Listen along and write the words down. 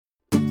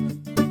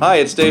Hi,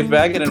 it's Dave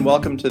Baggett, and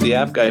welcome to the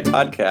App Guy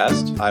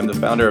podcast. I'm the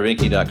founder of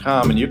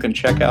Inky.com, and you can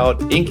check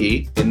out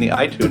Inky in the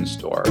iTunes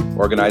store.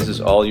 Organizes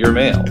all your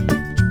mail.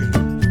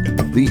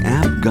 The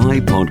App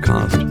Guy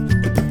podcast.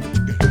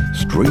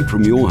 Straight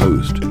from your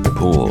host,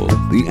 Paul,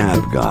 the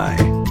App Guy.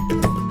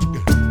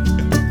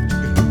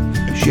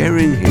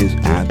 Sharing his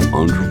app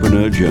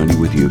entrepreneur journey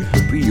with you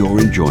for your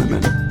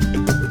enjoyment.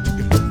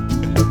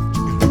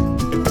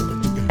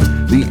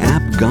 The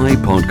App Guy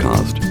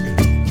podcast.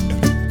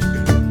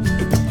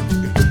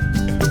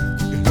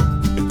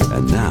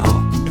 And now,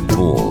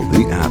 Paul,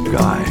 the App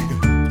Guy.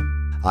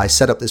 I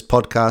set up this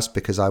podcast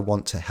because I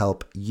want to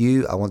help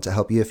you. I want to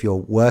help you if you're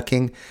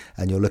working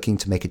and you're looking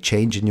to make a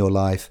change in your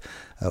life,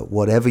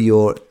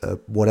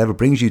 whatever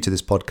brings you to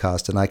this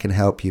podcast, and I can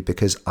help you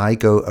because I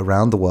go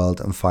around the world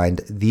and find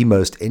the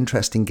most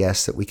interesting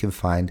guests that we can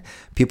find,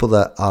 people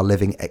that are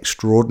living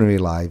extraordinary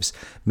lives,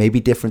 maybe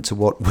different to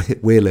what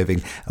we're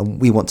living,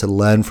 and we want to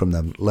learn from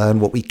them, learn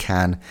what we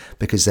can,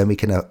 because then we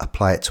can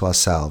apply it to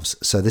ourselves.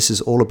 So this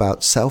is all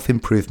about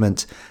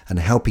self-improvement and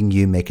helping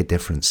you make a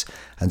difference.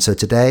 And so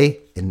today,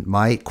 in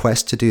my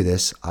quest to do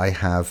this, I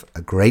have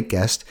a great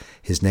guest.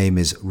 His name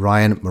is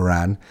Ryan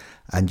Moran.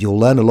 And you'll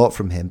learn a lot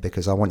from him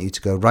because I want you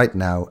to go right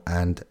now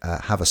and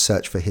have a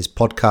search for his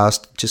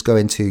podcast. Just go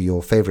into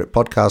your favorite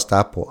podcast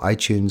app or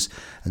iTunes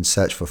and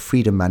search for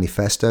Freedom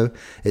Manifesto.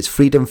 It's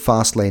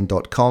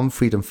freedomfastlane.com,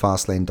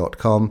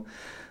 freedomfastlane.com.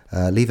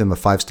 Leave him a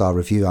 5-star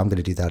review. I'm going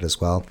to do that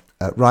as well.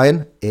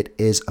 Ryan, it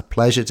is a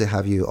pleasure to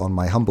have you on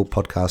my humble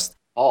podcast.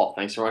 Paul,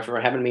 thanks so much for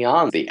having me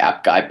on the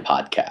App Guy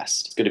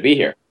podcast. It's good to be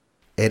here.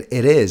 It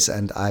is.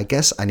 And I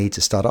guess I need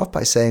to start off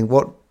by saying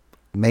what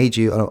made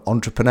you an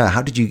entrepreneur?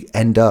 How did you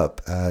end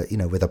up,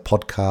 with a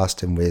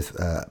podcast and with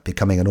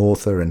becoming an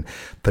author and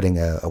putting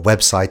a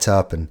website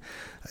up? And,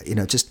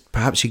 just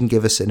perhaps you can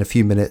give us in a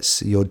few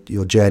minutes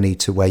your journey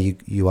to where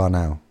you are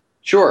now.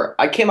 Sure.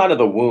 I came out of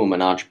the womb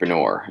an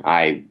entrepreneur.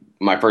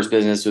 My first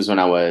business was when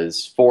I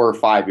was 4 or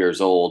 5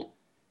 years old,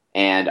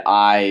 and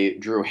I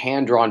drew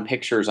hand-drawn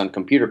pictures on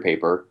computer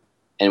paper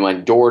and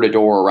went door to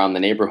door around the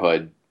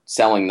neighborhood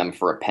selling them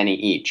for a penny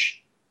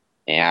each.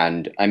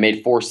 And I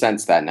made 4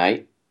 cents that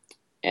night.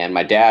 And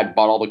my dad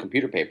bought all the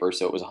computer paper,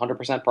 so it was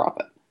 100%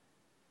 profit.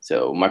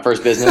 So my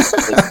first business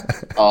was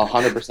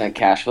 100%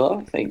 cash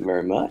flow. Thank you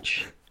very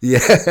much.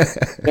 Yeah.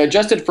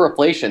 Adjusted for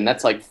inflation,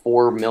 that's like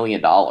 $4 million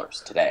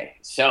today.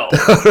 So,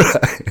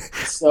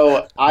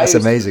 That's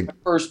amazing. My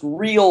first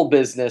real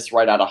business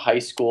right out of high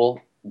school,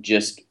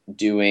 just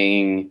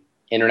doing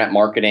internet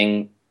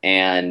marketing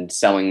and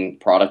selling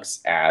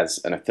products as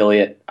an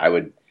affiliate. I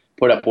would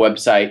put up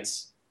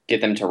websites,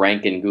 get them to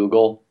rank in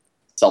Google,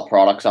 sell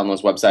products on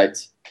those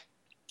websites.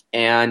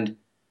 And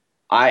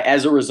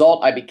as a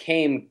result, I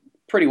became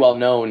pretty well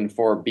known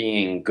for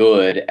being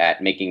good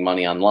at making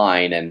money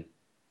online. And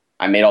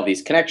I made all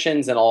these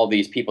connections and all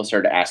these people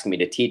started asking me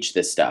to teach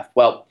this stuff.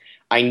 Well,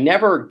 I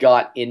never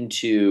got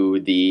into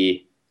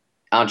the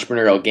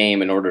entrepreneurial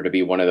game in order to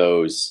be one of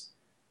those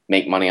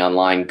make money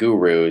online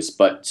gurus,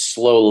 but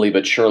slowly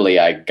but surely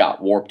I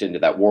got warped into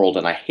that world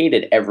and I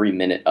hated every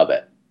minute of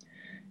it.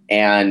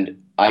 And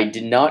I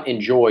did not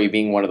enjoy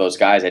being one of those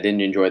guys. I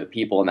didn't enjoy the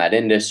people in that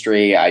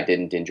industry. I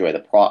didn't enjoy I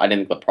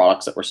didn't think the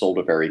products that were sold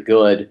were very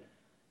good.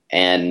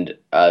 And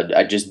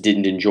I just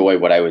didn't enjoy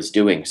what I was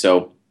doing.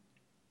 So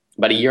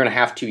about 1.5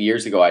 years, 2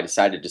 years ago, I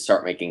decided to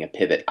start making a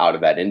pivot out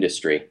of that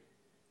industry.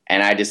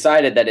 And I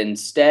decided that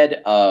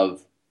instead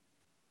of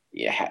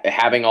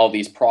having all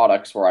these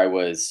products where I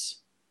was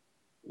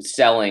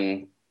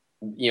selling,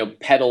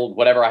 peddled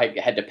whatever I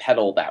had to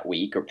peddle that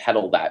week or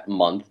peddle that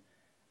month,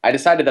 I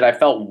decided that I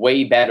felt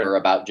way better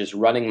about just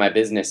running my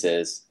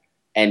businesses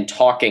and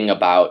talking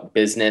about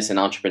business and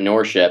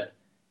entrepreneurship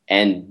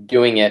and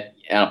doing it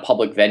in a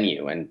public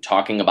venue and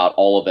talking about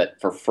all of it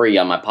for free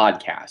on my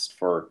podcast,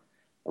 for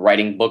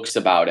writing books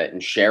about it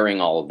and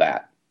sharing all of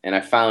that. And I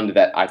found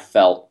that I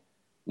felt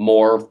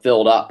more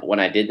filled up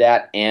when I did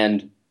that,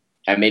 and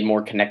I made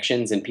more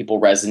connections and people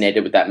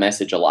resonated with that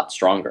message a lot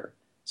stronger.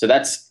 So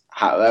that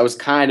was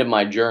kind of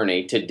my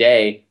journey.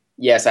 Today,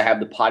 yes, I have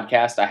the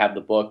podcast, I have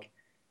the book,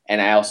 and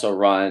I also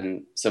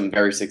run some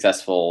very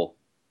successful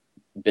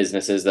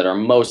businesses that are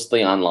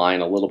mostly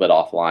online, a little bit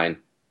offline.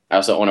 I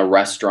also own a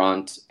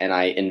restaurant, and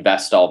I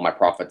invest all of my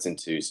profits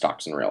into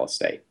stocks and real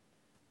estate.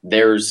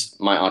 There's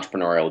my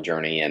entrepreneurial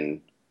journey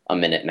in 1.5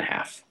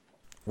 minutes.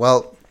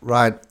 Well,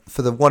 Ryan,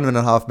 for the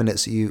 1.5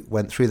 minutes that you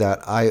went through that,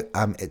 I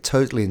am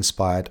totally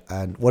inspired.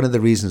 And one of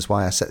the reasons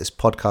why I set this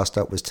podcast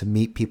up was to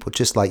meet people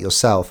just like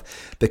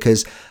yourself,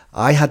 because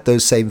I had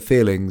those same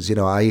feelings.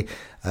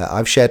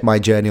 I've shared my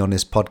journey on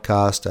this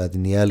podcast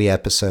in the early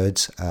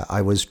episodes.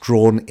 I was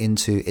drawn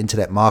into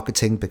internet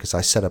marketing because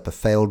I set up a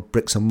failed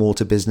bricks and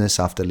mortar business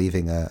after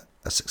leaving a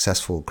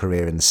successful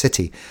career in the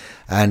city.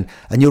 And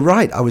you're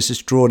right, I was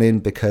just drawn in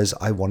because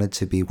I wanted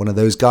to be one of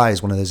those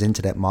guys, one of those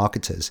internet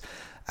marketers.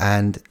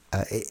 And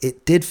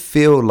it did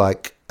feel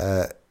like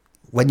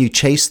when you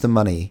chase the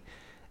money,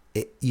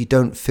 you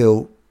don't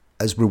feel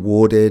as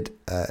rewarded.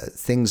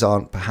 Things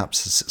aren't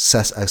perhaps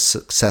as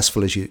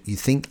successful as you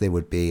think they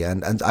would be.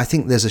 And I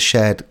think there's a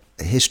shared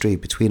history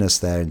between us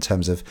there in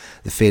terms of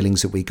the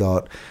feelings that we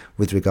got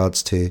with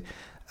regards to,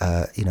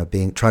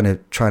 being trying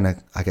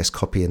to, I guess,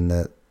 copy in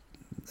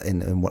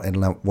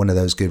one of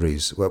those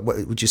gurus.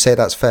 Would you say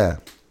that's fair?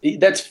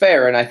 That's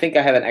fair. And I think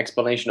I have an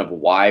explanation of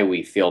why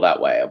we feel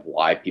that way, of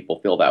why people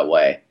feel that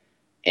way.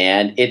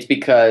 And it's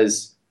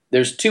because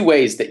there's two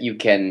ways that you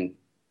can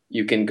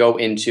go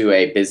into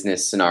a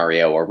business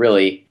scenario, or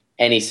really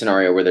any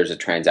scenario where there's a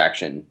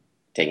transaction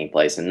taking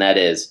place, and that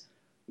is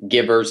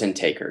givers and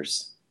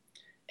takers.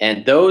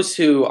 And those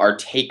who are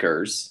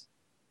takers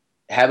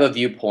have a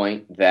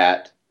viewpoint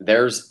that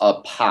there's a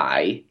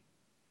pie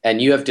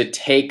and you have to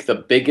take the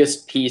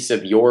biggest piece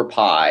of your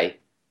pie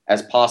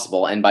as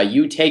possible. And by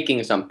you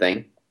taking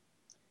something,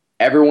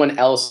 everyone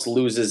else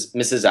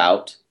misses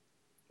out,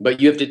 but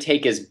you have to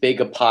take as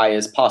big a pie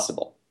as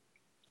possible.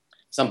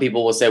 Some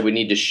people will say we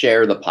need to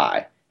share the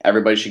pie.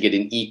 Everybody should get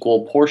an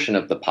equal portion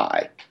of the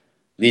pie.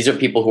 These are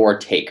people who are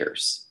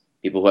takers,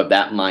 people who have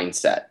that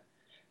mindset.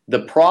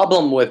 The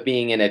problem with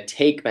being in a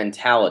take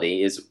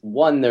mentality is,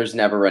 one, there's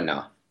never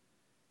enough.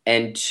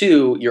 And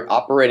two, you're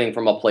operating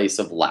from a place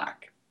of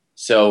lack.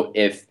 So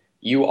if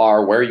you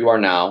are where you are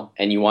now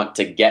and you want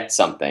to get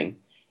something,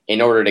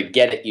 in order to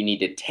get it, you need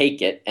to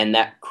take it. And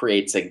that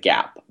creates a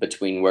gap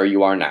between where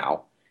you are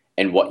now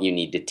and what you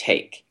need to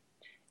take.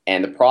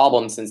 And the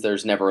problem, since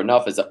there's never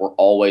enough, is that we're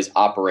always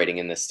operating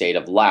in this state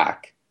of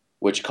lack,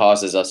 which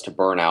causes us to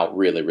burn out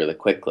really, really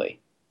quickly.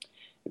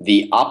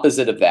 The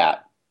opposite of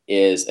that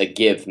is a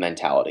give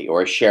mentality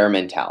or a share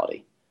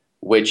mentality,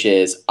 which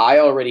is I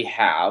already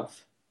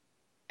have,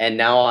 and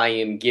now I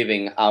am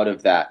giving out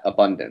of that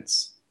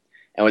abundance.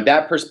 And with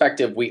that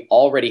perspective, we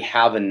already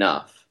have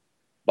enough,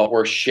 but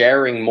we're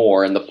sharing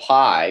more, and the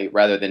pie,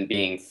 rather than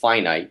being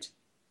finite,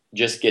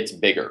 just gets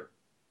bigger.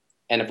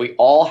 And if we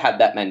all had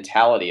that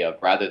mentality of,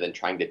 rather than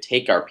trying to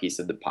take our piece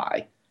of the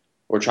pie,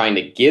 we're trying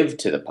to give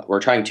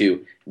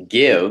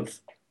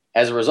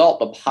as a result,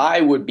 the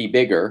pie would be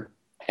bigger,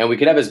 and we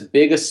could have as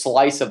big a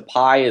slice of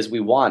pie as we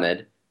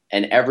wanted,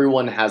 and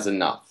everyone has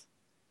enough.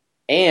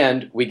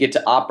 And we get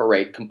to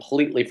operate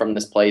completely from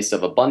this place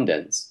of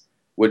abundance,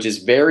 which is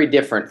very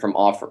different from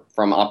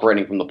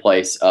operating from the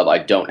place of I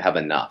don't have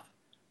enough.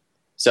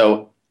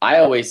 So I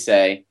always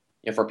say,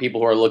 for people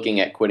who are looking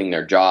at quitting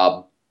their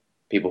job,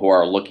 people who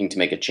are looking to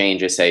make a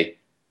change, I say,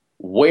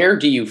 where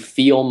do you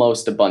feel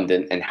most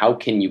abundant, and how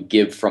can you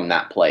give from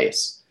that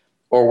place?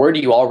 Or where do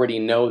you already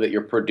know that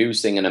you're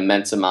producing an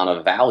immense amount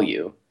of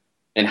value,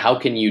 and how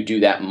can you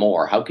do that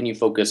more? How can you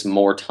focus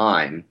more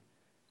time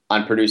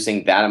on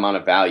producing that amount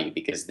of value?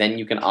 Because then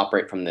you can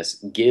operate from this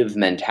give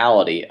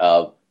mentality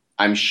of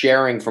I'm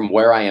sharing from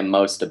where I am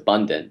most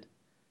abundant,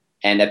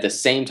 and at the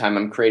same time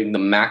I'm creating the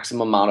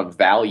maximum amount of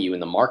value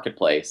in the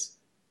marketplace,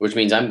 which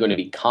means I'm going to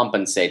be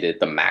compensated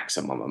the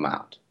maximum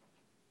amount.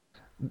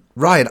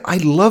 Ryan, I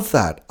love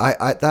that.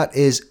 I that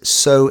is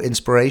so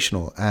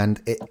inspirational,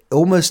 and it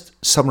almost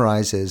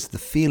summarizes the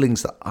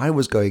feelings that I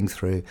was going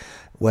through,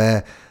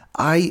 where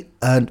I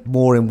earned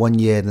more in 1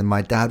 year than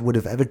my dad would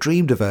have ever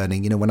dreamed of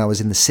earning, when I was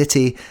in the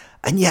city,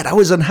 and yet I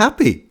was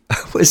unhappy.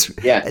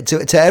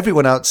 To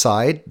everyone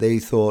outside, they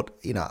thought,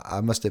 I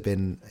must have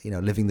been,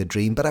 living the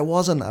dream, but I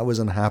wasn't. I was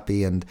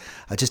unhappy, and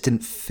I just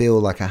didn't feel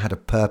like I had a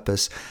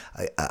purpose.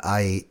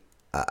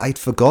 I'd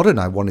forgotten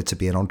I wanted to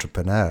be an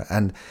entrepreneur,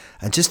 and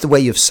just the way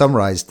you've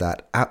summarized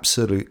that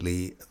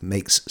absolutely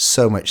makes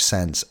so much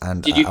sense.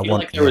 And did you feel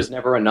like there was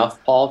never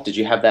enough, Paul? Did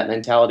you have that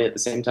mentality at the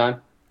same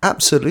time?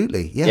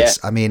 Absolutely, yes.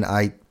 Yeah. I mean,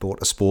 I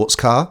bought a sports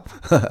car,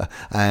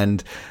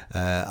 and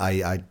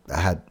I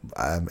had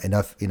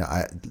enough,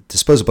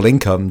 disposable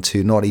income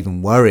to not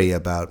even worry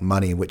about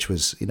money, which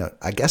was,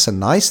 I guess a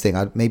nice thing.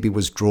 I maybe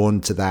was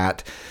drawn to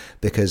that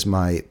because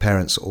my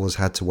parents always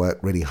had to work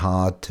really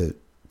hard to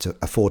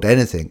afford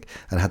anything,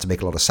 and had to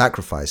make a lot of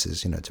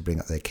sacrifices, to bring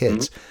up their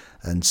kids.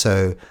 Mm-hmm. And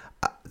so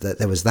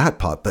there was that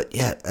part, but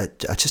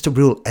just a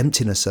real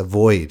emptiness, a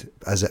void,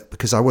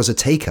 because I was a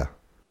taker.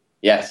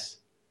 Yes,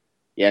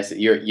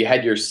 you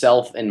had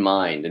yourself in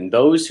mind, and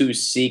those who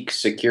seek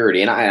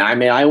security, and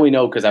I only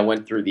know because I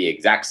went through the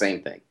exact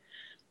same thing,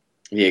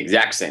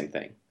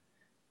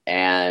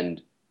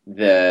 and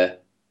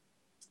that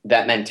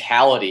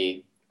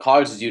mentality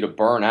causes you to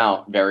burn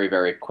out very,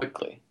 very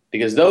quickly.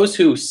 Because those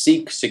who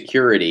seek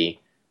security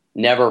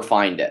never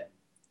find it.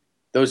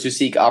 Those who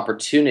seek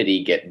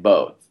opportunity get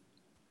both.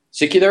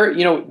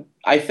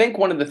 I think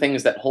one of the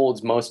things that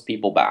holds most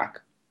people back,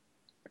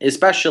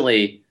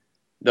 especially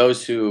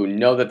those who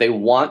know that they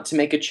want to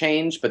make a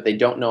change, but they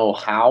don't know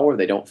how, or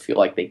they don't feel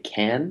like they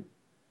can,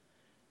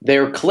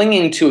 they're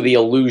clinging to the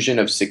illusion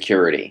of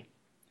security.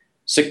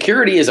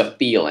 Security is a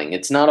feeling.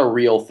 It's not a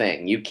real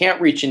thing. You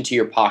can't reach into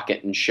your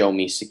pocket and show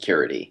me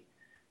security.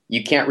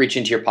 You can't reach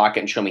into your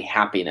pocket and show me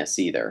happiness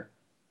either.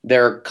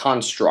 They're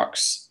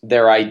constructs.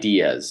 They're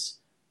ideas.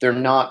 They're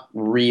not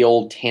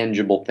real,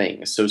 tangible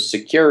things. So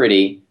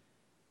security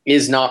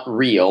is not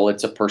real.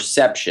 It's a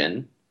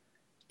perception.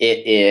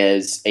 It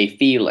is a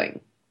feeling.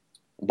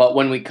 But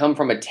when we come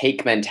from a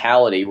take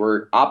mentality,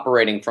 we're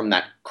operating from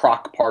that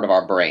crock part of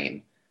our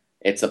brain,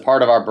 It's the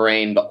part of our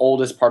brain, the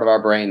oldest part of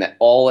our brain, that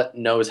all it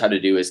knows how to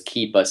do is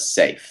keep us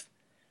safe.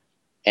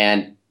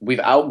 And we've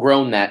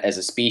outgrown that as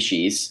a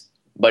species,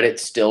 but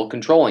it's still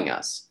controlling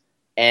us.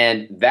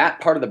 And that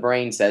part of the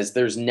brain says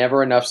there's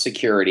never enough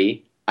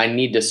security. I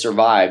need to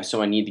survive,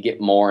 so I need to get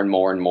more and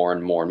more and more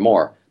and more and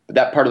more. But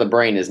that part of the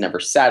brain is never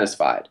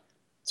satisfied.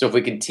 So if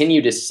we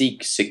continue to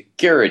seek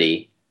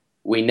security,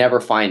 we never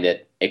find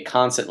it. It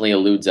constantly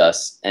eludes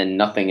us, and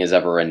nothing is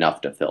ever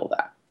enough to fill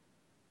that.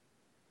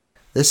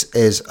 This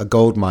is a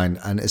gold mine,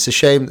 and it's a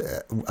shame.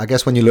 I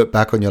guess when you look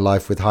back on your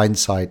life with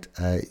hindsight,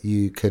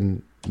 you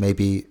can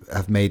maybe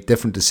have made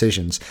different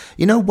decisions.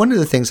 You know, one of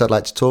the things I'd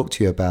like to talk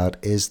to you about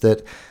is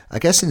that I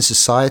guess in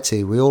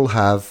society, we all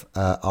have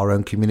our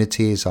own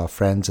communities, our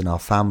friends and our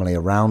family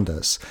around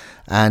us.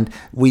 And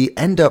we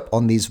end up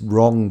on these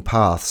wrong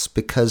paths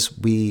because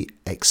we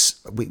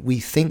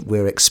think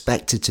we're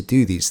expected to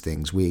do these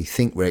things. We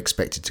think we're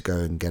expected to go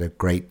and get a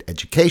great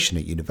education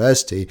at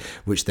university,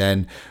 which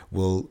then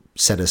will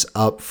set us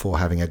up for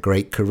having a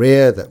great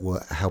career that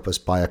will help us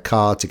buy a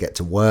car to get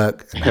to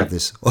work and have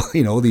this,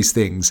 all these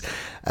things.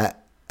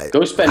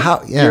 Go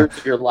spend years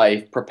of your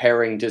life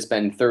preparing to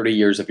spend 30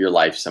 years of your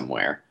life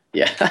somewhere.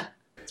 Yeah.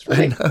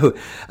 I know.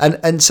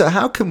 And so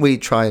how can we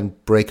try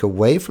and break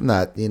away from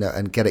that,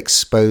 and get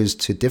exposed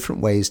to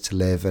different ways to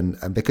live?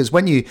 And because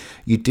when you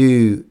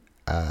do,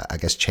 I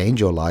guess, change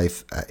your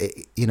life,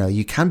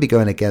 you can be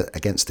going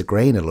against the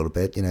grain a little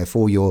bit. If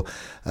all your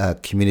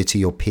community,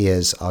 your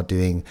peers are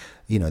doing,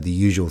 the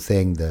usual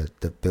thing,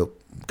 the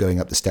going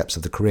up the steps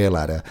of the career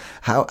ladder,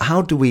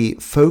 how do we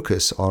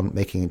focus on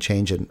making a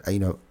change and,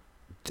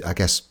 I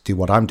guess, do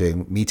what I'm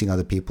doing, meeting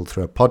other people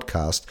through a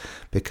podcast?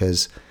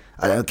 Because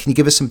can you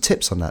give us some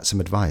tips on that,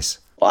 some advice?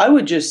 Well, I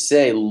would just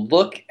say,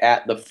 look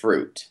at the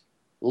fruit.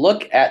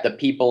 Look at the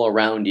people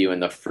around you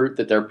and the fruit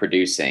that they're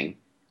producing.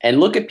 And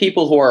look at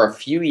people who are a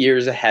few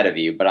years ahead of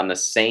you, but on the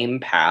same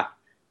path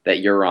that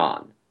you're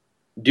on.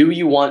 Do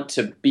you want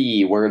to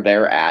be where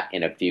they're at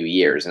in a few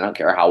years? And I don't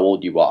care how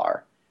old you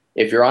are.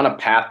 If you're on a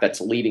path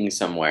that's leading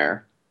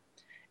somewhere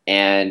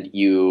and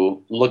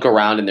you look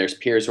around and there's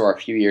peers who are a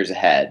few years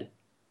ahead,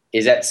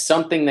 is that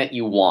something that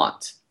you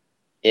want?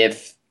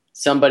 If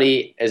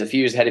somebody is a few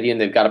years ahead of you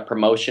and they've got a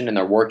promotion and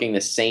they're working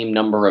the same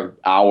number of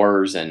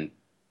hours and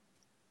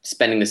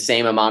spending the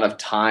same amount of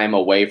time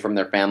away from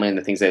their family and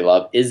the things they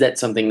love, is that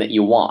something that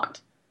you want?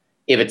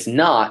 If it's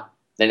not,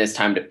 then it's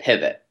time to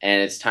pivot,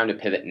 and it's time to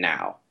pivot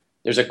now.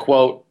 There's a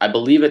quote, I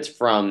believe it's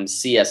from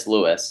C.S.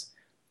 Lewis,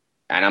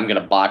 and I'm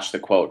going to botch the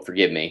quote,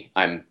 forgive me,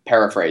 I'm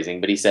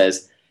paraphrasing, but he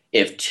says,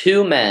 if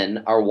two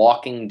men are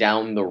walking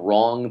down the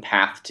wrong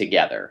path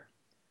together,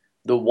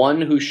 the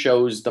one who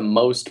shows the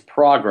most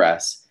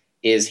progress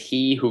is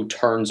he who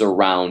turns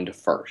around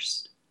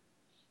first.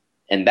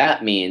 And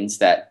that means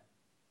that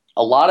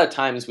a lot of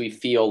times we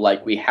feel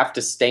like we have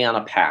to stay on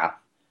a path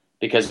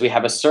because we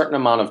have a certain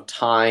amount of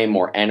time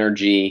or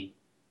energy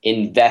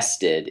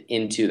invested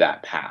into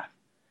that path.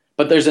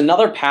 But there's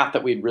another path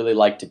that we'd really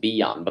like to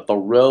be on, but the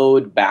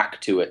road back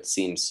to it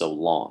seems so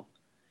long.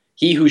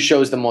 He who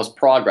shows the most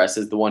progress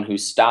is the one who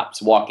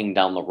stops walking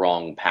down the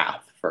wrong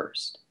path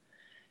first.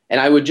 And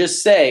I would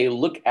just say,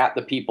 look at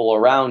the people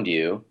around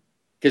you,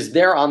 because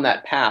they're on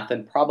that path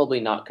and probably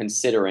not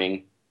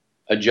considering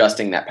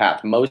adjusting that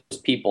path.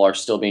 Most people are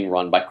still being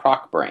run by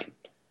croc brain.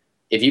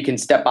 If you can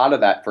step out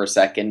of that for a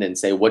second and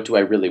say, what do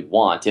I really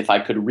want? If I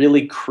could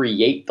really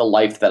create the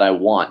life that I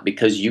want,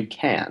 because you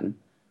can,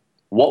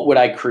 what would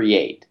I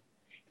create?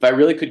 If I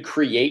really could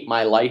create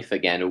my life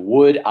again,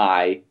 would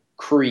I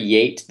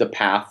create the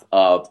path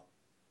of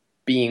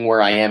being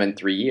where I am in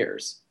 3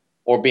 years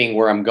or being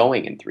where I'm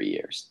going in 3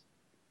 years?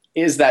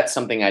 Is that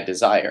something I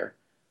desire?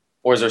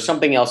 Or is there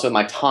something else with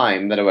my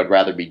time that I would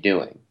rather be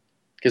doing?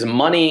 Because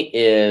money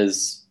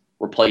is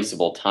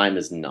replaceable, time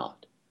is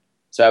not.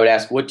 So I would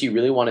ask, what do you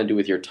really want to do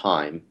with your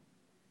time?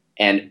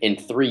 And in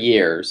 3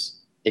 years,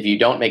 if you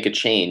don't make a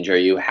change, are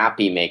you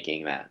happy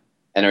making that?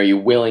 And are you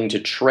willing to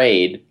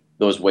trade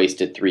those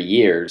wasted 3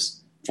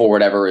 years for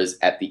whatever is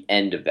at the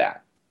end of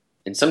that?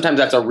 And sometimes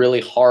that's a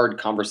really hard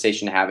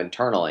conversation to have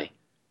internally,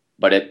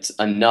 but it's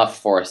enough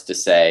for us to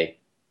say,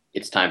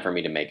 it's time for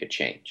me to make a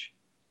change.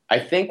 I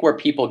think where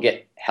people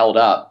get held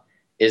up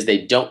is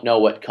they don't know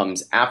what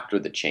comes after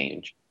the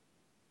change.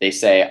 They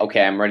say,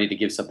 okay, I'm ready to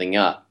give something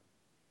up.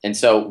 And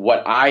so the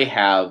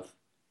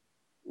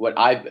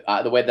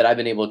way that I've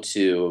been able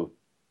to,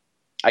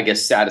 I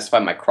guess, satisfy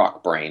my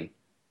croc brain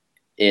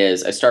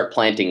is I start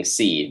planting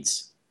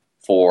seeds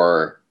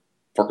for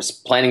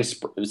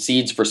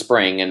seeds for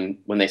spring. And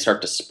when they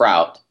start to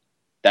sprout,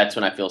 that's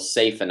when I feel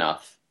safe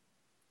enough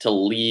to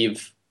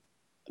leave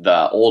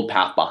the old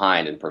path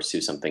behind and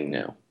pursue something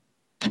new.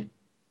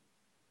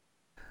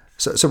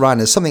 So Ryan,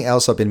 there's something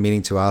else I've been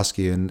meaning to ask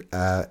you, and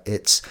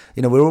it's,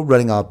 we're all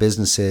running our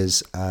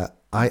businesses.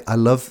 I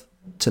love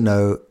to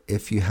know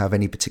if you have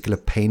any particular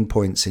pain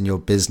points in your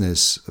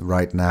business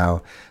right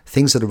now,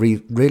 things that are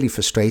really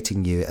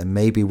frustrating you, and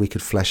maybe we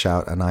could flesh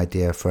out an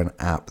idea for an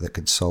app that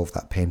could solve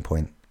that pain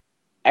point.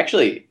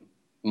 Actually,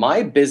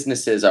 my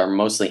businesses are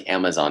mostly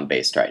Amazon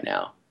based right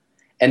now.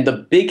 And the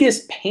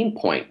biggest pain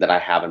point that I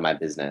have in my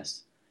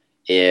business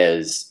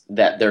is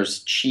that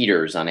there's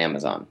cheaters on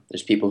Amazon.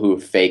 There's people who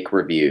fake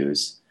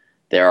reviews.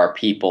 There are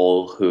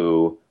people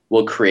who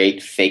will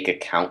create fake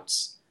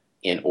accounts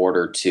in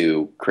order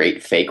to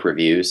create fake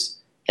reviews.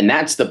 And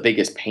that's the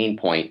biggest pain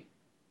point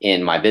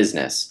in my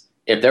business.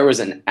 If there was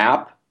an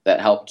app that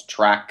helped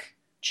track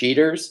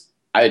cheaters,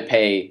 I would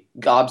pay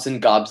gobs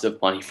and gobs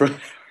of money for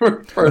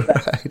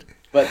that. Right.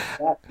 But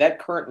that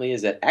currently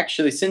is it.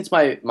 Actually, since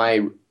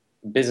my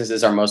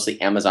businesses are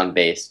mostly Amazon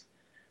based,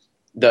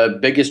 the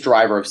biggest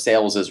driver of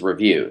sales is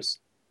reviews.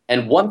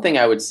 And one thing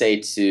I would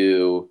say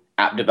to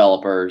app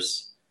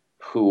developers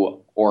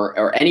who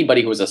or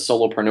anybody who is a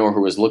solopreneur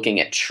who is looking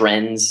at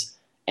trends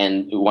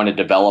and who want to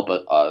develop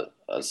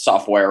a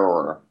software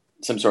or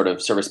some sort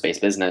of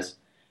service-based business,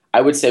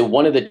 I would say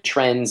one of the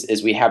trends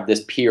is we have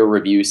this peer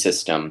review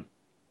system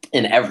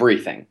in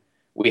everything.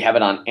 We have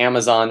it on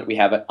Amazon, we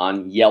have it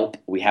on Yelp,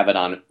 we have it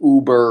on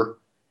Uber.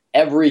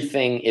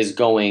 Everything is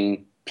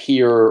going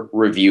peer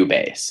review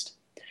based.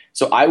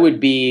 So I would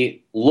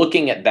be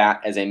looking at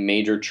that as a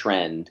major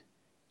trend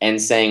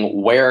and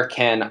saying, where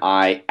can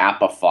I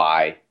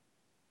appify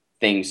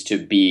things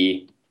to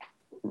be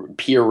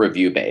peer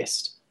review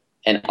based?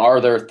 And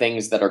are there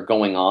things that are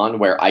going on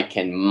where I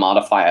can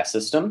modify a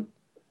system,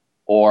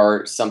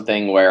 or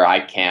something where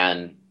I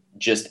can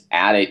just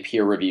add a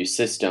peer review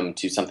system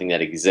to something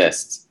that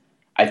exists?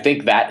 I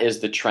think that is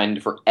the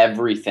trend for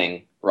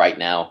everything right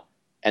now.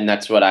 And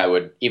that's what I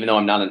would, even though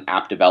I'm not an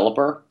app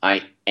developer,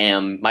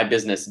 my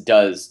business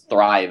does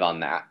thrive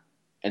on that.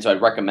 And so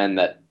I'd recommend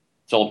that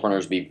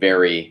solopreneurs be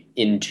very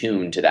in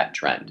tune to that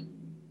trend.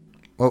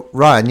 Well,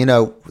 Ryan,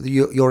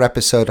 your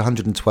episode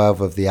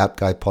 112 of the App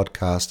Guy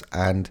podcast,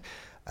 and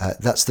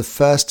that's the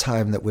first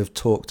time that we've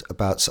talked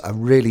about a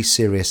really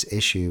serious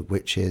issue,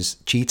 which is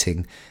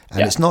cheating.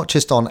 And It's not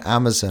just on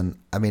Amazon.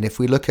 I mean, if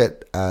we look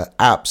at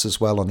apps as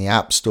well on the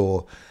App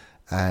Store,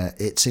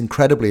 it's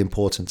incredibly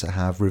important to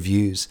have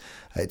reviews.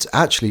 It's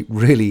actually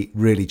really,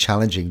 really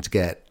challenging to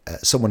get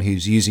someone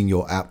who's using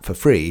your app for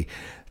free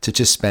to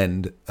just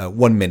spend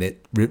 1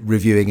 minute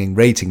reviewing and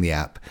rating the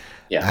app.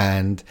 Yeah.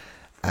 And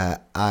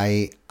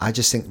I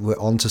just think we're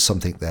onto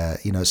something there.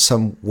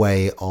 Some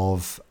way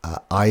of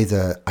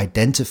either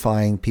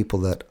identifying people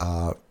that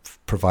are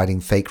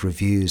providing fake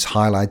reviews,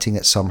 highlighting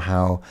it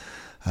somehow,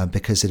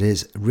 because it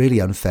is really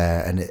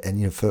unfair.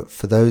 And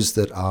for those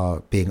that are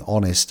being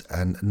honest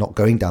and not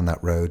going down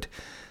that road,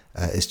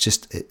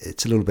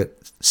 it's a little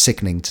bit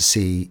sickening to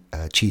see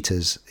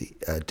cheaters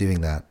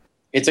doing that.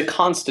 It's a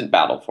constant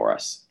battle for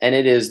us, and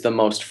it is the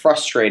most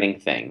frustrating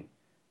thing,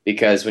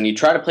 because when you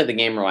try to play the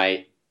game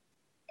right,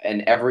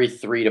 and every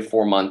 3 to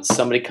 4 months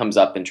somebody comes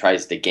up and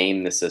tries to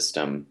game the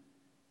system,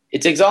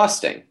 it's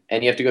exhausting,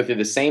 and you have to go through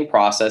the same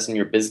process, and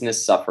your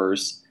business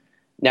suffers.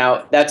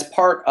 Now, that's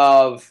part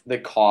of the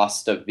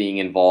cost of being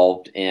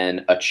involved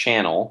in a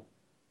channel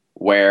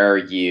where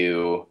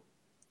you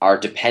are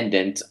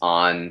dependent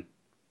on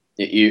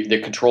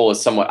the control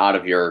is somewhat out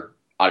of your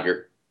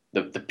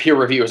the peer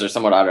reviewers are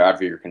somewhat out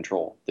of your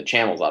control. The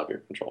channel's out of your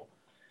control.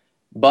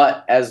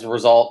 But as a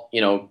result,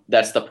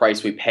 that's the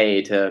price we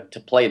pay to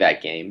play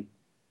that game.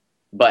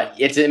 But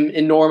it's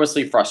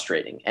enormously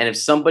frustrating. And if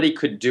somebody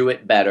could do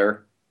it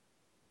better,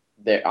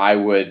 I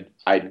would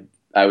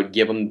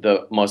give them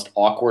the most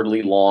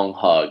awkwardly long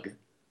hug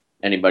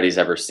anybody's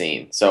ever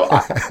seen. So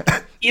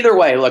either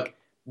way, look,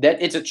 that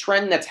it's a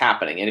trend that's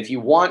happening. And if you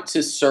want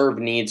to serve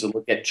needs,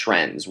 look at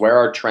trends. Where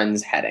are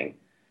trends heading?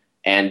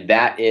 And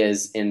that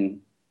is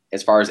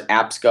as far as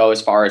apps go,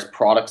 as far as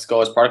products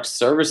go,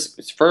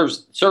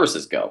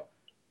 services go.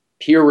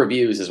 Peer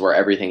reviews is where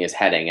everything is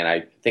heading, and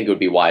I think it would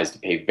be wise to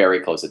pay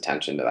very close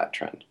attention to that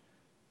trend.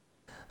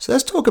 So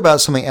let's talk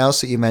about something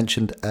else that you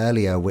mentioned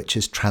earlier, which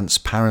is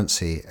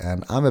transparency.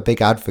 And I'm a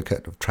big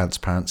advocate of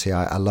transparency.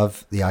 I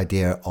love the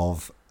idea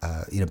of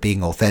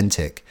being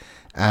authentic.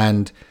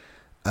 And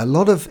a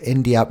lot of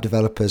indie app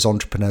developers,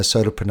 entrepreneurs,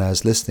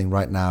 solopreneurs listening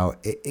right now,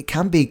 it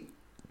can be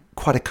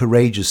quite a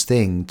courageous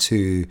thing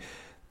to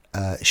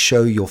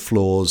show your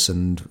flaws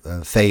and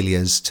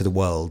failures to the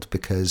world,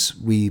 because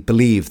we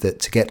believe that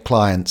to get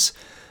clients,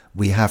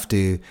 we have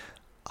to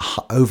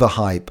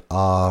overhype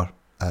our,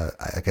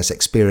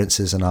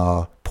 experiences and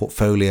our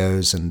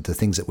portfolios and the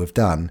things that we've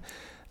done.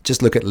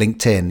 Just look at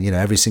LinkedIn.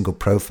 Every single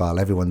profile,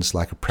 everyone's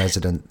like a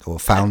president or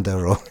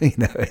founder, or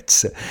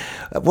it's.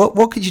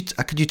 What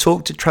could you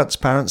talk to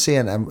transparency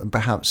and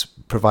perhaps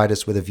provide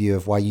us with a view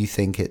of why you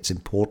think it's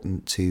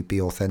important to be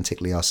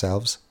authentically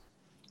ourselves?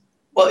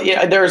 Well,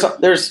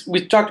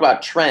 we've talked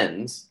about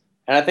trends,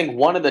 and I think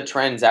one of the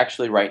trends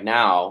actually right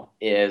now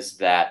is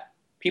that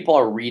people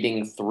are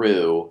reading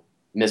through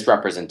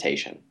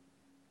misrepresentation.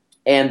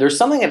 And there's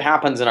something that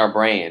happens in our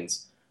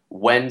brains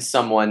when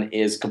someone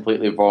is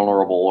completely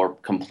vulnerable or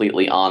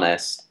completely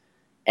honest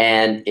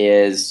and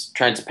is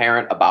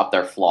transparent about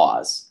their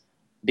flaws.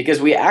 Because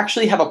we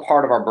actually have a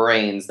part of our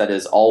brains that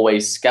is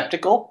always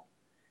skeptical.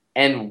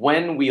 And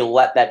when we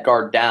let that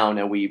guard down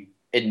and we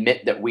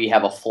admit that we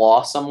have a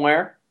flaw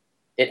somewhere,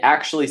 it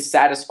actually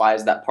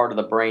satisfies that part of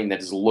the brain that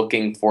is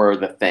looking for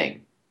the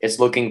thing. It's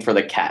looking for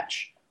the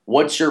catch.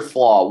 What's your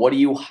flaw? What are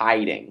you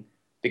hiding?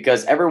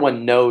 Because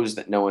everyone knows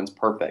that no one's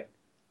perfect.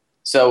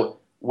 So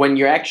when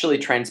you're actually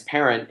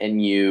transparent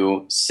and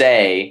you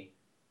say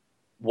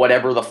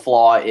whatever the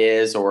flaw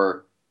is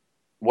or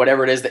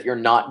whatever it is that you're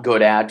not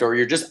good at, or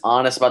you're just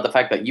honest about the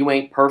fact that you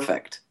ain't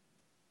perfect,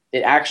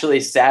 it actually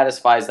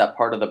satisfies that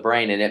part of the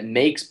brain and it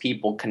makes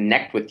people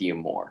connect with you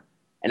more.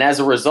 And as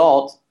a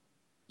result,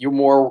 you're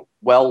more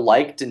well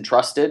liked and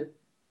trusted.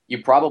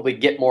 You probably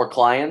get more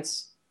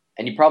clients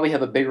and you probably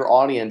have a bigger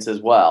audience as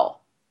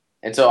well.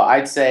 And so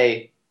I'd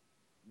say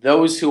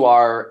those who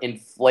are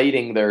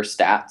inflating their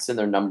stats and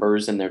their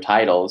numbers and their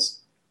titles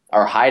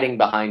are hiding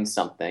behind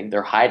something.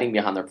 They're hiding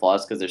behind their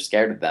flaws because they're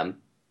scared of them.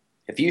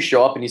 If you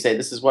show up and you say,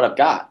 this is what I've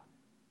got,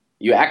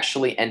 you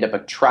actually end up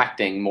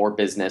attracting more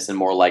business and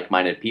more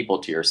like-minded people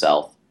to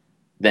yourself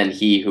than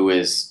he who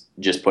is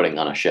just putting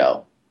on a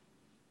show.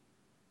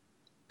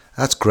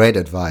 That's great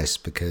advice,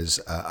 because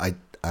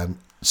I'm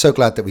so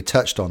glad that we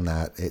touched on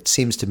that. It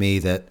seems to me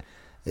that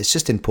it's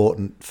just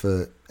important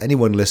for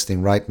anyone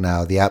listening right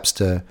now, the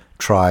Appster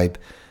tribe,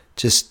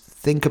 just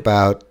think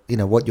about,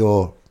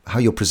 how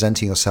you're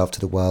presenting yourself to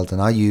the world.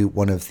 And are you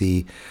one of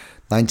the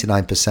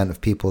 99% of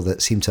people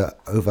that seem to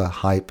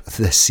overhype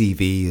their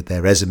CV,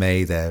 their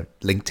resume, their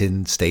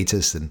LinkedIn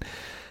status, and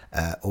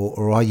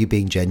or are you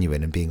being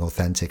genuine and being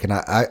authentic? And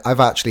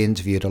I've actually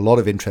interviewed a lot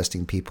of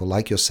interesting people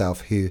like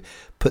yourself who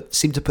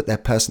seem to put their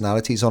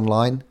personalities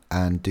online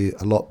and do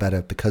a lot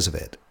better because of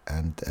it,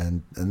 and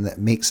that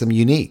makes them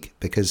unique,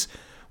 because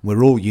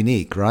we're all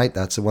unique, right?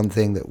 That's the one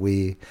thing that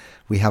we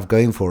have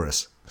going for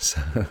us.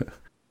 So.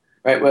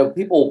 Right. Well,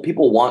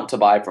 people want to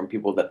buy from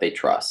people that they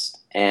trust.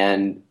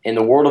 And in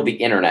the world of the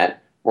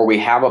internet, where we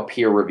have a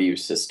peer review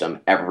system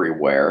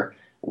everywhere,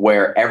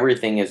 where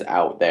everything is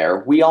out there,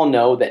 we all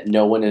know that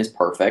no one is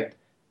perfect.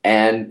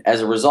 And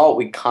as a result,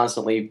 we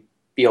constantly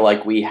feel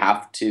like we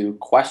have to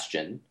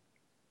question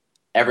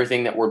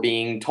everything that we're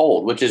being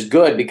told, which is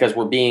good because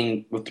we're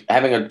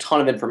having a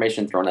ton of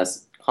information thrown at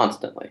us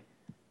constantly.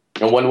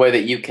 And one way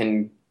that you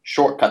can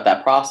shortcut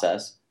that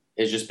process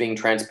is just being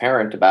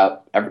transparent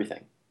about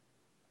everything.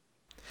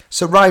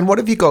 So Ryan, what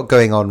have you got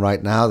going on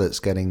right now that's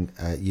getting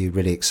you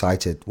really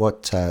excited?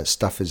 What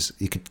stuff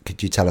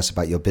could you tell us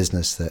about your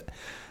business that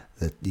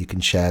you can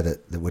share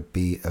that would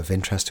be of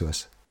interest to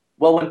us?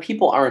 Well, when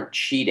people aren't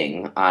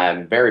cheating,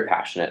 I'm very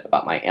passionate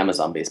about my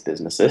Amazon-based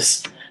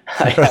businesses.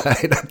 I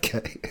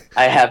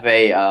have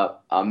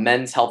a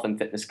men's health and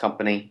fitness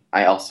company.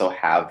 I also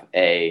have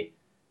a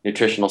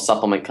nutritional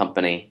supplement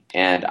company,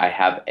 and I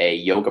have a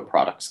yoga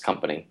products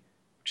company,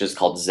 which is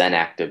called Zen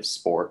Active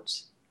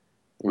Sports.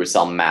 We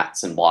sell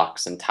mats and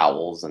blocks and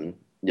towels and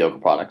yoga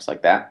products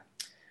like that.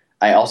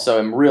 I also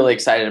am really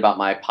excited about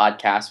my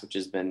podcast, which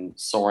has been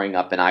soaring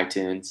up in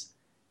iTunes.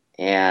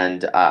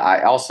 And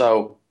I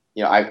also,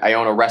 I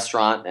own a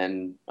restaurant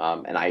and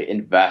I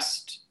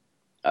invest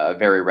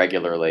very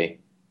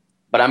regularly.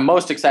 But I'm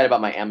most excited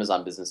about my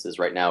Amazon businesses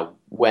right now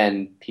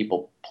when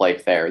people play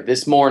fair.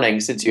 This morning,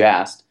 since you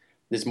asked,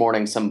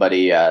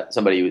 somebody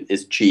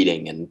is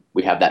cheating and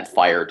we have that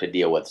fire to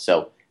deal with.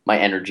 So my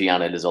energy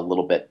on it is a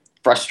little bit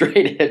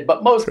frustrated,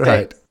 but most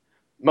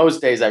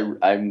days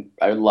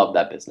I love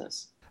that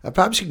business.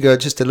 Perhaps you can go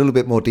just a little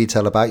bit more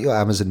detail about your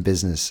Amazon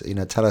business.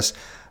 Tell us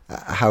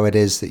how it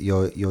is that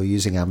you're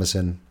using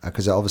Amazon,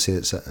 because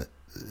obviously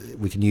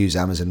we can use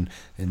Amazon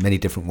in many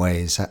different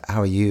ways.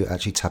 How are you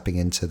actually tapping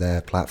into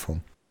their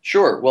platform?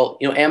 Sure. Well,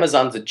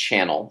 Amazon's a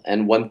channel,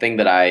 and one thing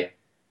that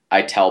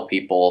I tell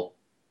people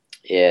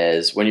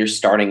is when you're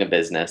starting a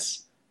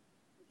business,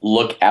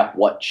 look at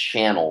what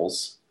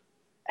channels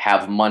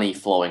have money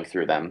flowing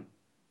through them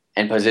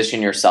and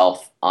position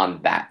yourself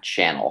on that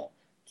channel.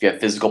 If you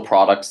have physical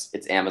products,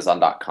 it's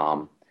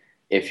Amazon.com.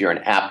 If you're an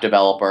app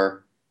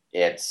developer,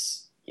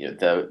 it's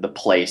the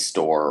Play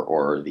Store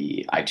or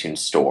the iTunes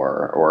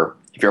Store. Or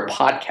if you're a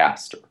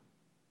podcaster,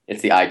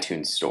 it's the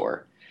iTunes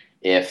Store.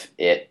 If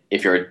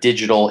you're a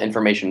digital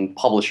information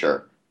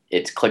publisher,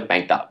 it's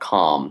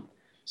clickbank.com.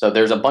 So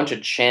there's a bunch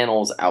of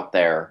channels out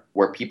there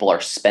where people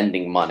are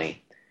spending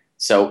money.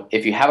 So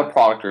if you have a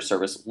product or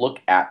service, look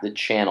at the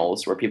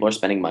channels where people are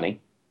spending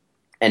money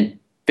and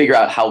figure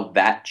out how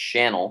that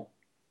channel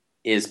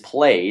is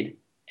played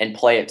and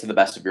play it to the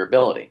best of your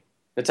ability.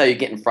 That's how you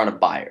get in front of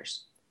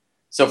buyers.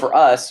 So for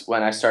us,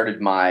 when I started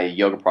my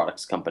yoga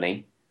products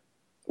company,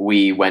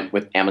 we went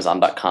with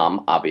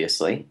Amazon.com,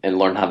 obviously, and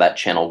learned how that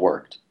channel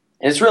worked.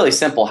 And it's really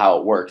simple how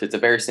it works. It's a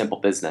very simple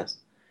business.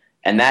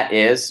 And that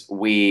is,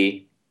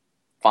 we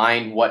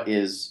find what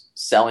is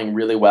selling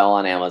really well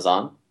on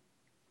Amazon.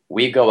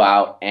 We go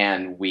out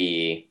and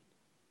we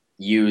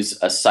use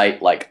a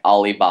site like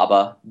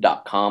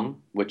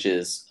Alibaba.com, which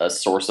is a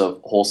source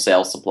of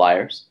wholesale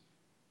suppliers.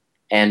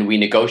 And we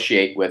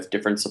negotiate with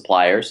different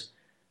suppliers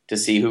to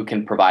see who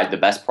can provide the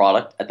best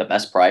product at the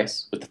best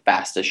price with the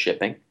fastest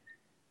shipping.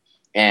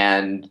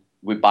 And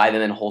we buy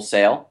them in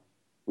wholesale.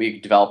 We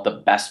develop the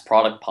best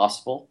product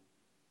possible.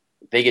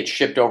 They get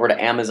shipped over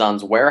to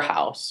Amazon's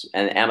warehouse,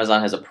 and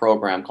Amazon has a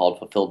program called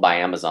Fulfilled by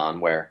Amazon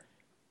where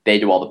They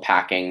do all the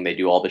packing, they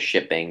do all the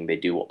shipping, they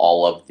do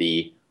all of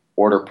the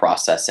order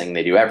processing,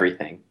 they do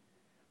everything.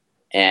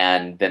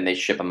 And then they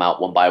ship them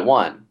out one by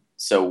one.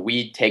 So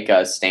we take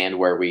a stand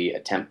where we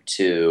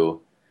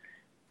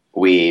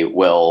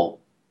will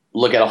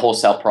look at a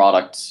wholesale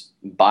product,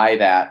 buy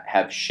that,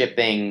 have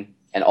shipping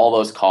and all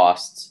those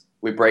costs.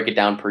 We break it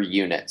down per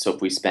unit. So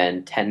if we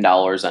spend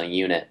 $10 on a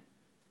unit,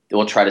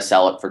 we'll try to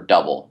sell it for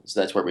double. So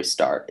that's where we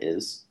start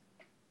is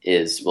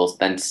we'll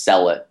then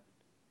sell it.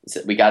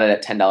 So we got it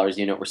at $10 a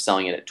unit. We're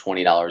selling it at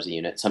 $20 a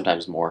unit,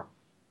 sometimes more.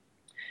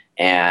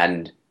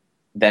 And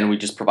then we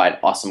just provide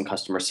awesome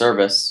customer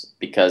service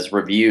because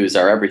reviews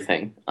are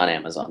everything on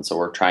Amazon. So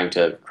we're trying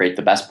to create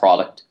the best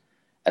product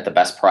at the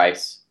best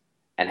price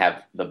and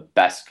have the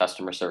best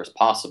customer service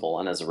possible.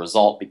 And as a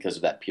result, because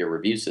of that peer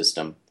review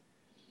system,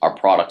 our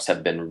products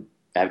have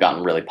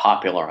gotten really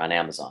popular on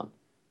Amazon.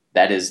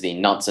 That is the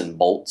nuts and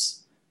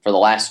bolts. For the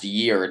last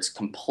year, it's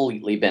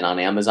completely been on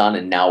Amazon,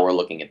 and now we're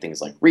looking at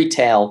things like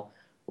retail.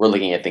 We're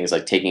looking at things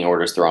like taking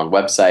orders through our own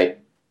website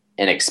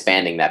and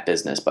expanding that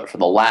business. But for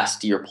the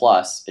last year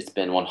plus, it's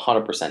been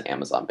 100%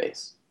 Amazon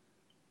based.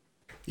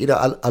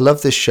 I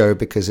love this show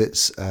because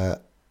it's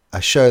a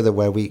show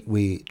where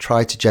we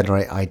try to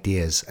generate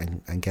ideas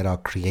and get our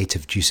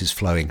creative juices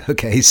flowing.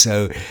 Okay,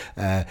 so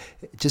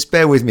just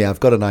bear with me. I've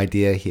got an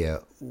idea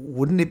here.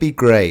 Wouldn't it be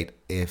great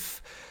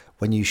if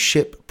when you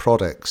ship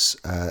products,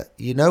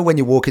 when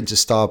you walk into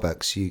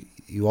Starbucks,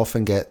 you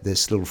often get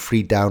this little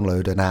free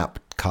download an app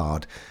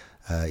card.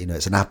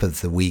 It's an app of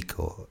the week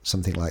or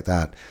something like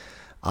that.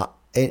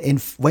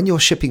 When you're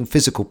shipping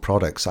physical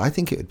products, I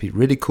think it would be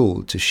really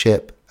cool to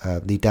ship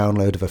the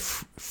download of a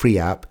free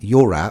app,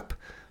 your app,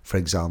 for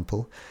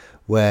example,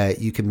 where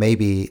you can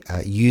maybe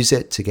use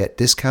it to get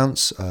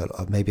discounts,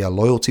 or maybe a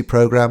loyalty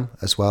program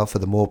as well. For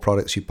the more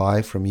products you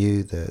buy from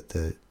you,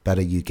 the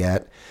better you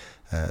get,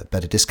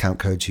 better discount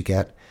codes you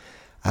get.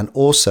 And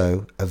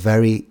also a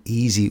very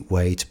easy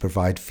way to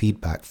provide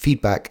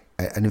feedback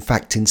and in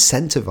fact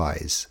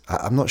incentivize.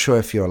 I'm not sure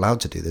if you're allowed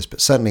to do this,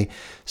 but certainly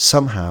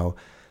somehow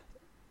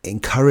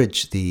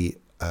encourage the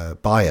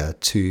buyer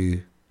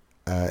to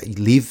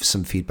leave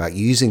some feedback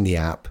using the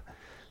app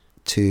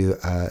to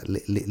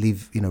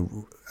leave,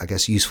 I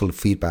guess, useful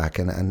feedback.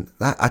 And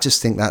that, I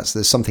just think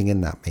there's something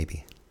in that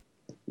maybe.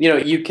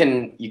 You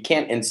can't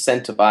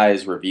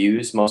incentivize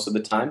reviews most of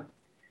the time,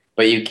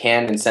 but you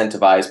can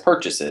incentivize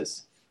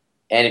purchases.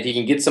 And if you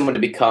can get someone to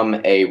become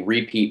a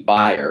repeat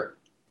buyer,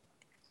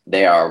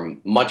 they are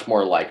much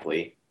more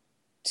likely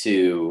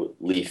to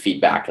leave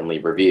feedback and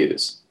leave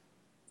reviews.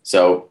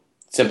 So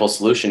simple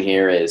solution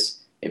here is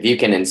if you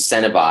can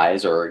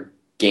incentivize or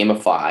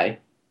gamify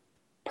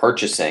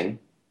purchasing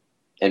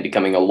and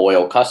becoming a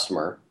loyal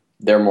customer,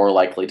 they're more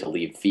likely to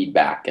leave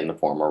feedback in the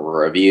form of a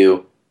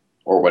review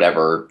or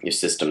whatever your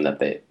system that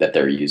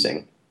they're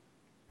using.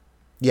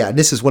 Yeah, and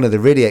this is one of the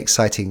really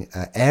exciting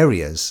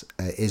areas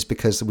is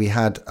because we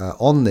had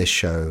on this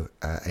show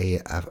a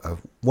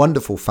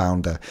wonderful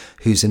founder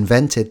who's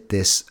invented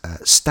this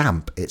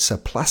stamp. It's a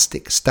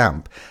plastic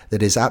stamp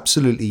that is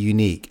absolutely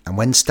unique. And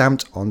when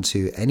stamped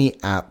onto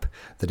any app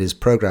that is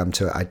programmed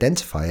to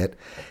identify it,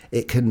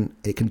 it can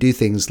do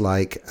things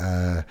like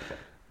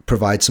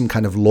provide some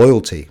kind of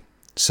loyalty.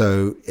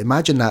 So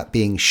imagine that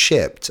being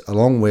shipped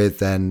along with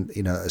then,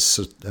 a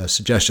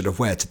suggestion of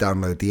where to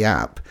download the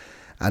app.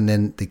 And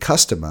then the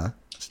customer,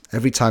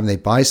 every time they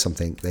buy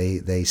something,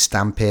 they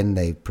stamp in,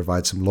 they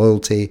provide some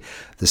loyalty.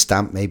 The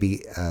stamp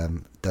maybe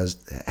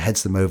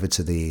heads them over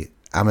to the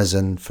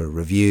Amazon for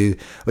review,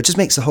 which just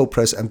makes the whole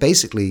process. And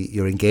basically,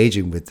 you're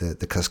engaging with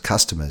the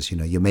customers.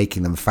 You're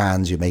making them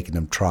fans, you're making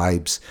them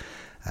tribes.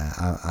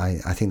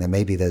 I think that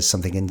maybe there's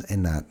something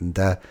in that.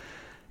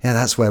 And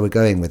that's where we're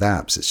going with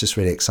apps. It's just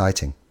really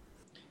exciting.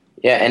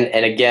 Yeah,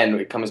 and again,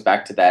 it comes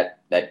back to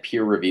that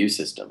peer review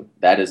system.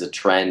 That is a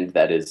trend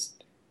that is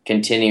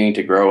continuing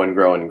to grow and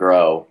grow and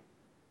grow.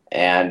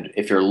 And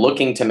if you're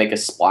looking to make a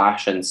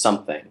splash in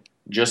something,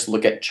 just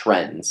look at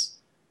trends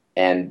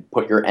and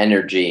put your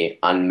energy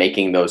on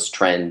making those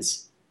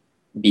trends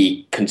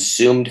be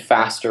consumed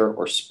faster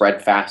or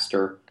spread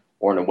faster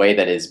or in a way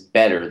that is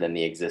better than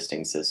the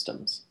existing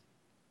systems.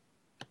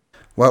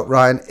 Well,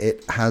 Ryan,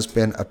 it has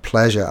been a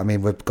pleasure. I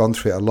mean, we've gone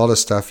through a lot of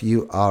stuff.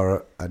 You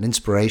are an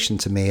inspiration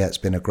to me. It's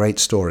been a great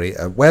story.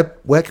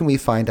 Where can we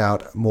find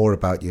out more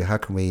about you? How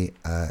can we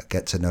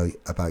get to know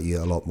about you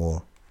a lot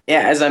more?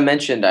 Yeah, as I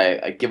mentioned,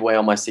 I give away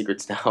all my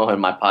secrets now in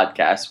my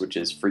podcast, which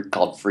is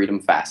called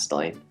Freedom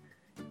Fastlane.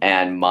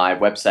 And my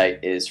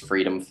website is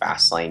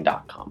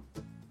freedomfastlane.com.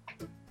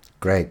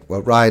 Great.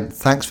 Well, Ryan,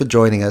 thanks for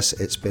joining us.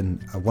 It's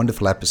been a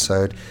wonderful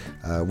episode.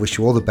 Wish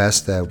you all the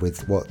best there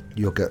with what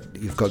you've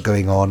got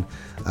going on.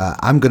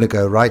 I'm going to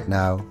go right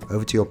now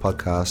over to your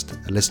podcast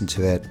and listen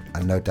to it,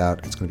 and no doubt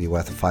it's going to be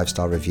worth a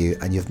 5-star review.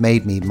 And you've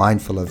made me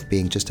mindful of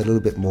being just a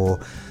little bit more,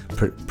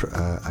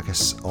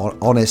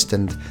 honest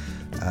and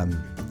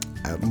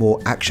more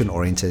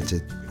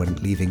action-oriented when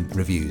leaving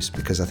reviews,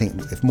 because I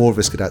think if more of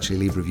us could actually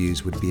leave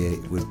reviews, we'd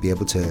be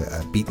able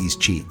to beat these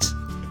cheats.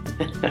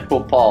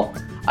 Well, Paul,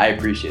 I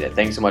appreciate it.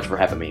 Thanks so much for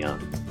having me on.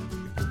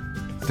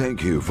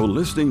 Thank you for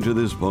listening to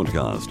this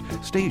podcast.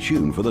 Stay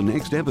tuned for the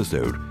next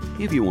episode.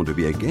 If you want to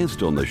be a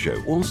guest on the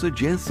show or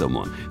suggest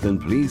someone, then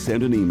please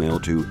send an email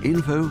to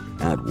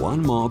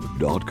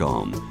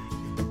info@onemob.com.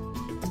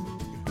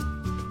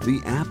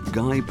 The App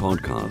Guy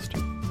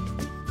Podcast.